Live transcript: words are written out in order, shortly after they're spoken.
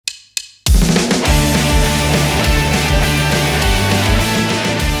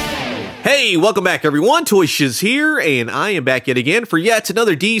Hey, welcome back everyone, Toyshiz here, and I am back yet again for yet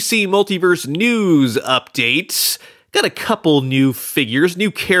another DC Multiverse news update. Got a couple new figures, new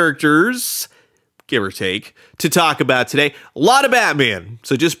characters, give or take, to talk about today. A lot of Batman,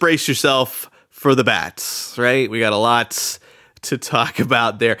 so just brace yourself for the bats, right? We got a lot to talk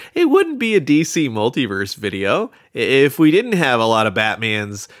about there. It wouldn't be a DC Multiverse video if we didn't have a lot of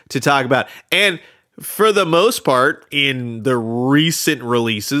Batmans to talk about. And for the most part, in the recent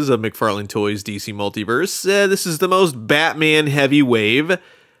releases of McFarlane Toys DC Multiverse, this is the most Batman-heavy wave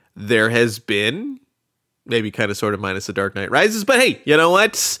there has been. Maybe kind of sort of minus the Dark Knight Rises, but hey, you know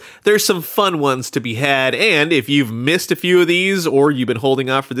what? There's some fun ones to be had, and if you've missed a few of these, or you've been holding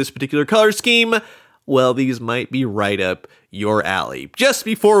off for this particular color scheme, well, these might be right up your alley. Just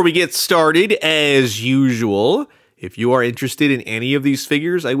before we get started, as usual, if you are interested in any of these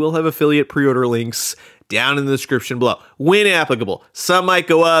figures, I will have affiliate pre-order links down in the description below, when applicable. Some might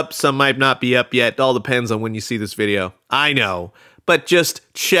go up, some might not be up yet. It all depends on when you see this video. I know, but just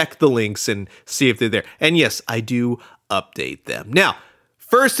check the links and see if they're there. And yes, I do update them. Now,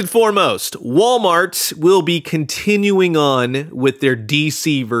 first and foremost, Walmart will be continuing on with their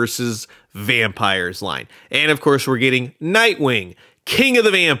DC versus Vampires line. And of course, we're getting Nightwing, King of the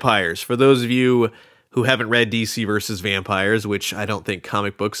Vampires. For those of you who haven't read DC versus Vampires, which I don't think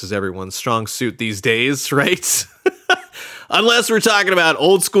comic books is everyone's strong suit these days, right? Unless we're talking about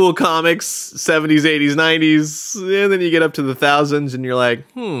old school comics, 70s, 80s, 90s, and then you get up to the thousands and you're like,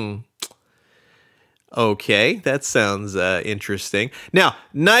 okay, that sounds interesting. Now,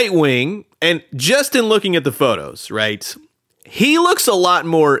 Nightwing, and just in looking at the photos, right, he looks a lot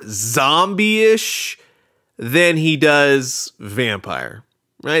more zombie-ish than he does vampire.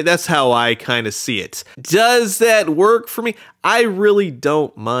 Right? That's how I kind of see it. Does that work for me? I really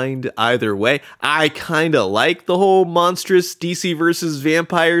don't mind either way. I kind of like the whole monstrous DC versus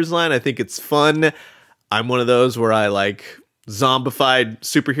vampires line. I think it's fun. I'm one of those where I like zombified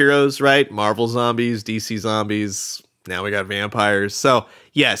superheroes, right? Marvel zombies, DC zombies. Now we got vampires. So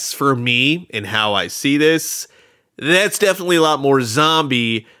yes, for me and how I see this, that's definitely a lot more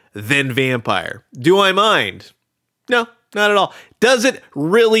zombie than vampire. Do I mind? No. Not at all. Does it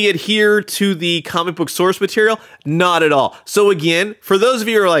really adhere to the comic book source material? Not at all. So again, for those of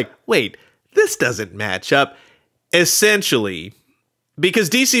you who are like, wait, this doesn't match up, essentially, because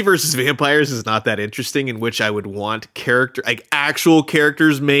DC versus Vampires is not that interesting, in which I would want actual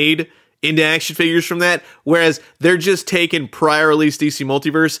characters made into action figures from that, whereas they're just taking prior release DC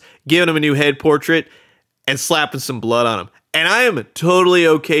Multiverse, giving them a new head portrait, and slapping some blood on them. And I am totally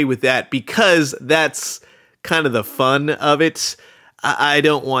okay with that, because that's kind of the fun of it. I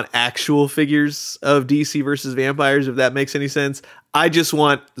don't want actual figures of DC versus Vampires, if that makes any sense. I just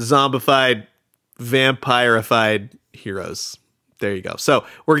want zombified, vampirified heroes. There you go. So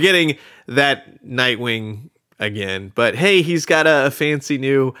we're getting that Nightwing again, but hey, he's got a fancy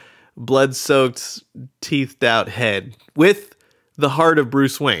new blood-soaked, teethed-out head with the heart of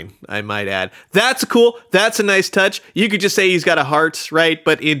Bruce Wayne, I might add. That's cool. That's a nice touch. You could just say he's got a heart, right?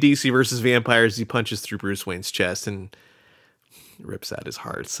 But in DC versus Vampires, he punches through Bruce Wayne's chest and rips out his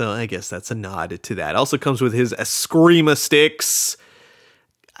heart. So I guess that's a nod to that. Also comes with his Eskrima sticks.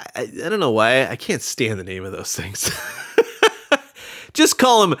 I don't know why. I can't stand the name of those things. Just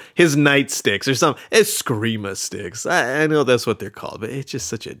call them his nightsticks or something. Eskrima sticks. I know that's what they're called, but it's just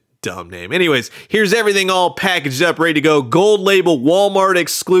such a dumb name. Anyways, here's everything all packaged up, ready to go. Gold label, Walmart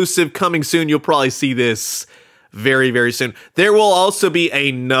exclusive, coming soon. You'll probably see this very, very soon. There will also be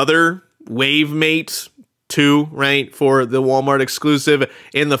another Wavemate 2, right, for the Walmart exclusive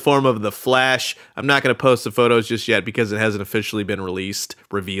in the form of the Flash. I'm not going to post the photos just yet because it hasn't officially been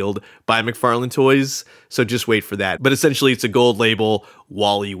revealed by McFarlane Toys, so just wait for that. But essentially, it's a gold label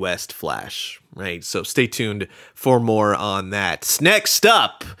Wally West Flash, right? So stay tuned for more on that. Next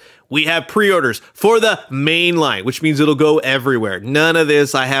up, we have pre-orders for the main line, which means it'll go everywhere. None of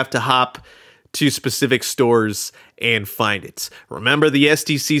this I have to hop to specific stores and find it. Remember the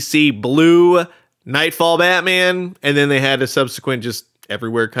SDCC blue Knightfall Batman, and then they had a subsequent just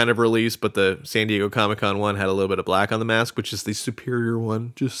everywhere kind of release, but the San Diego Comic-Con one had a little bit of black on the mask, which is the superior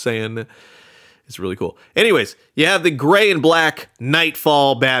one, just saying. It's really cool. Anyways, you have the gray and black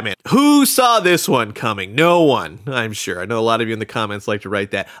Knightfall Batman. Who saw this one coming? No one, I'm sure. I know a lot of you in the comments like to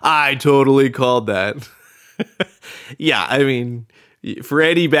write that. I totally called that. Yeah, I mean, for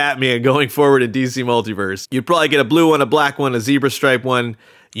any Batman going forward in DC Multiverse, you'd probably get a blue one, a black one, a zebra stripe one.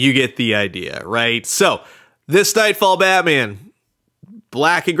 You get the idea, right? So, this Knightfall Batman,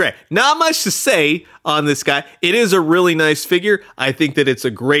 black and gray. Not much to say on this guy. It is a really nice figure. I think that it's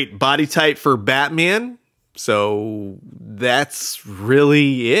a great body type for Batman. So that's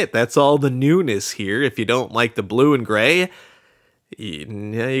really it. That's all the newness here. If you don't like the blue and gray,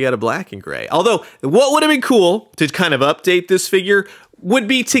 you got a black and gray. Although, what would have been cool to kind of update this figure would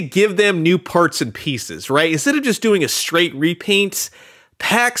be to give them new parts and pieces, right? Instead of just doing a straight repaint,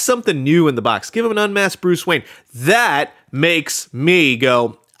 pack something new in the box. Give them an unmasked Bruce Wayne. That makes me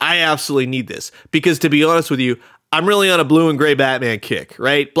go, I absolutely need this. Because to be honest with you, I'm really on a blue and gray Batman kick,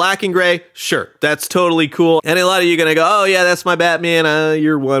 right? Black and gray, sure, that's totally cool. And a lot of you are gonna go, oh yeah, that's my Batman,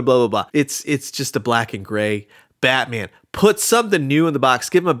 you're one, blah, blah, blah. It's just a black and gray Batman. Put something new in the box,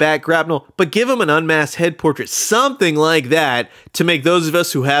 give him a bat grapnel, but give him an unmasked head portrait, something like that to make those of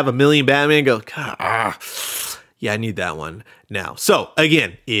us who have a million Batman go, yeah, I need that one now. So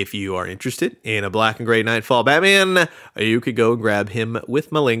again, if you are interested in a black and gray Knightfall Batman, you could go and grab him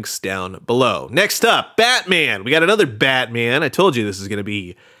with my links down below. Next up, Batman. We got another Batman. I told you this is going to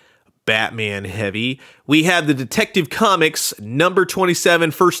be Batman heavy. We have the Detective Comics number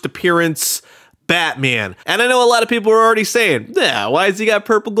 27 first appearance Batman. And I know a lot of people are already saying, yeah, why has he got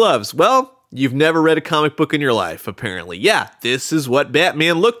purple gloves? Well, you've never read a comic book in your life, apparently. Yeah, this is what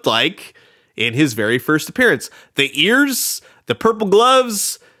Batman looked like in his very first appearance. The ears, the purple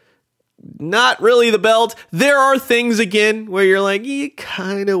gloves, not really the belt. There are things, again, where you're like, it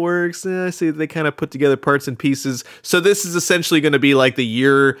kind of works. I see they kind of put together parts and pieces. So this is essentially going to be like the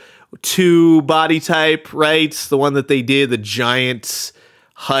year 2 body type, right? The one that they did, the giant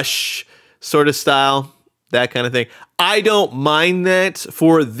Hush sort of style, that kind of thing. I don't mind that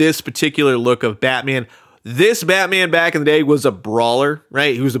for this particular look of Batman. This Batman back in the day was a brawler,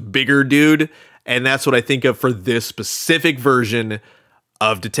 right? He was a bigger dude, and that's what I think of for this specific version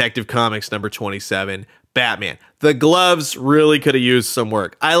of Detective Comics number 27, Batman. The gloves really could have used some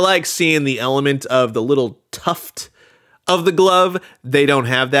work. I like seeing the element of the little tuft of the glove. They don't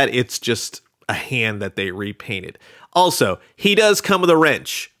have that. It's just a hand that they repainted. Also, he does come with a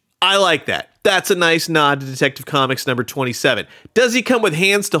wrench. I like that. That's a nice nod to Detective Comics number 27. Does he come with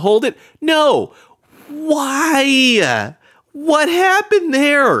hands to hold it? No. Why? What happened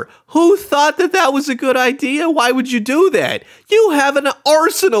there? Who thought that that was a good idea? Why would you do that? You have an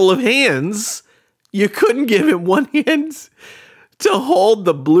arsenal of hands. You couldn't give him one hand to hold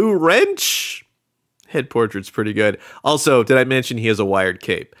the blue wrench? Head portrait's pretty good. Also, did I mention he has a wired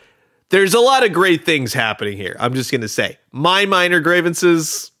cape? There's a lot of great things happening here. I'm just going to say. My minor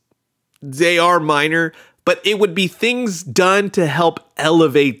grievances, they are minor, but it would be things done to help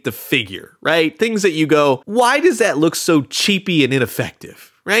elevate the figure, right? Things that you go, why does that look so cheapy and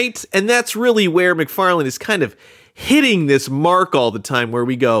ineffective, right? And that's really where McFarlane is kind of hitting this mark all the time where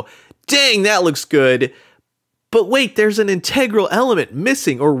we go, dang, that looks good, but wait, there's an integral element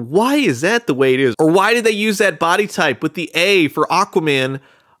missing, or why is that the way it is? Or why did they use that body type with the A for Aquaman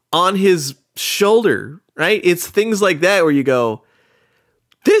on his shoulder, right? It's things like that where you go,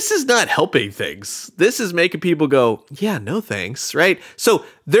 this is not helping things. This is making people go, yeah, no thanks, right? So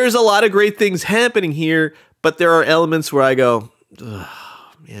there's a lot of great things happening here, but there are elements where I go,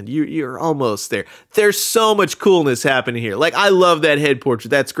 man, you're almost there. There's so much coolness happening here. Like, I love that head portrait.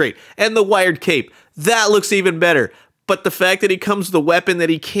 That's great. And the wired cape, that looks even better. But the fact that he comes with a weapon that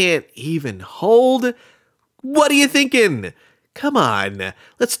he can't even hold, what are you thinking? Come on,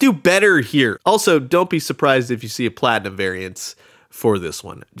 let's do better here. Also, don't be surprised if you see a platinum variant for this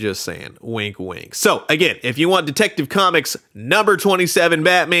one. Just saying. Wink, wink. So, again, if you want Detective Comics number 27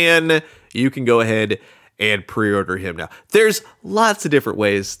 Batman, you can go ahead and pre-order him now. There's lots of different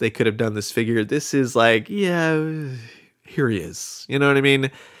ways they could have done this figure. This is like, yeah, here he is. You know what I mean?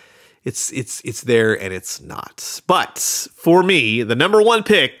 It's there and it's not. But for me, the number one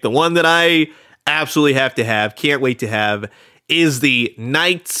pick, the one that I absolutely have to have, can't wait to have, is the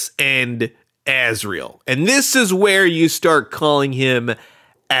KnightsEnd Azrael. And this is where you start calling him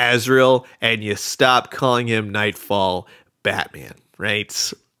Azrael and you stop calling him Knightfall Batman,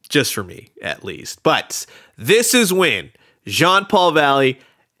 right? Just for me, at least. But this is when Jean-Paul Valley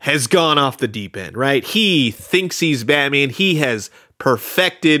has gone off the deep end, right? He thinks he's Batman. He has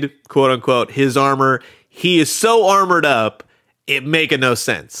perfected, quote unquote, his armor. He is so armored up, it making no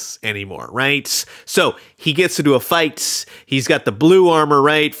sense anymore, right? So he gets into a fight. He's got the blue armor,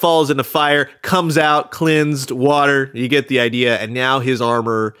 right? Falls into fire, comes out, cleansed, water. You get the idea. And now his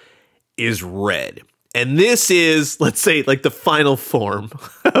armor is red. And this is, let's say, like the final form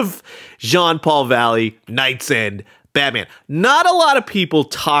of Jean-Paul Valley, KnightsEnd Batman. Not a lot of people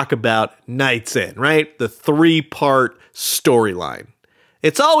talk about KnightsEnd, right? The 3-part storyline.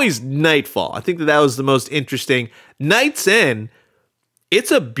 It's always Knightfall. I think that was the most interesting. KnightsEnd,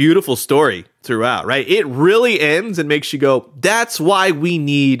 it's a beautiful story throughout, right? It really ends and makes you go, that's why we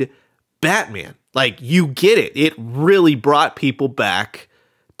need Batman. Like, you get it. It really brought people back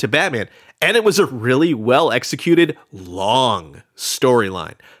to Batman. And it was a really well executed, long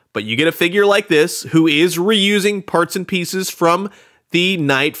storyline. But you get a figure like this who is reusing parts and pieces from the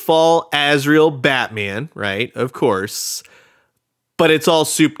Knightfall Azrael Batman, right? Of course. But it's all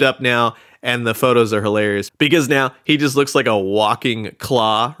souped up now, and the photos are hilarious because now he just looks like a walking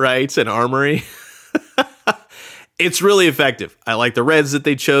claw, right? An armory. It's really effective. I like the reds that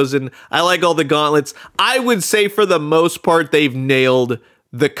they've chosen. I like all the gauntlets. I would say for the most part, they've nailed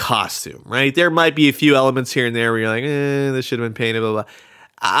the costume, right? There might be a few elements here and there where you're like, this should have been painted, blah, blah.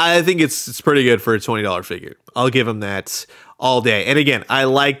 I think it's pretty good for a $20 figure. I'll give them that all day. And again, I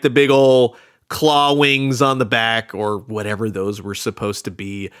like the big old claw wings on the back or whatever those were supposed to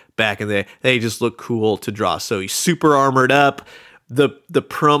be back in the day. They just look cool to draw. So he's super armored up. The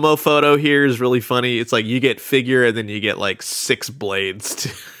promo photo here is really funny. It's like you get figure and then you get like 6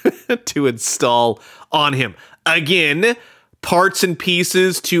 blades to install on him. Again, parts and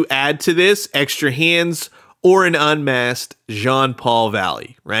pieces to add to this, extra hands, or an unmasked Jean-Paul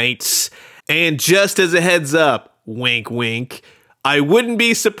Valley, right? And just as a heads up, wink, wink, I wouldn't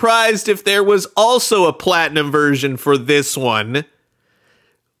be surprised if there was also a platinum version for this one,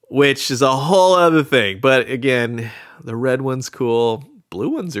 which is a whole other thing. But again, the red one's cool. Blue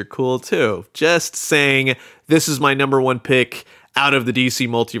ones are cool too. Just saying, this is my #1 pick out of the DC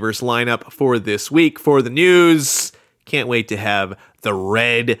Multiverse lineup for this week. For the news, can't wait to have the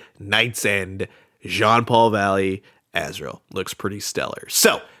red KnightsEnd Jean-Paul Valley Azrael. Looks pretty stellar.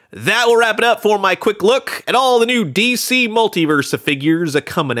 So that will wrap it up for my quick look at all the new DC Multiverse figures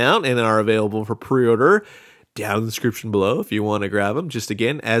coming out and are available for pre-order. Down in the description below if you want to grab them. Just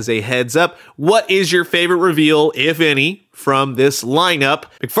again, as a heads up, what is your favorite reveal, if any, from this lineup?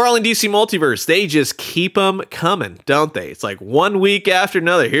 McFarlane DC Multiverse, they just keep them coming, don't they? It's like one week after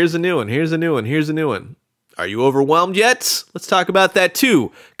another. Here's a new one, here's a new one, here's a new one. Are you overwhelmed yet? Let's talk about that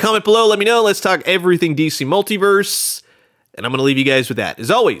too. Comment below, let me know. Let's talk everything DC Multiverse. And I'm going to leave you guys with that.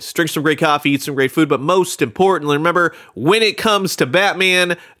 As always, drink some great coffee, eat some great food, but most importantly, remember, when it comes to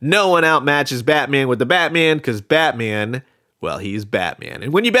Batman, no one outmatches Batman with the Batman, because Batman, well, he's Batman.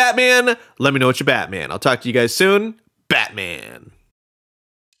 And when you Batman, let me know what you Batman. I'll talk to you guys soon. Batman.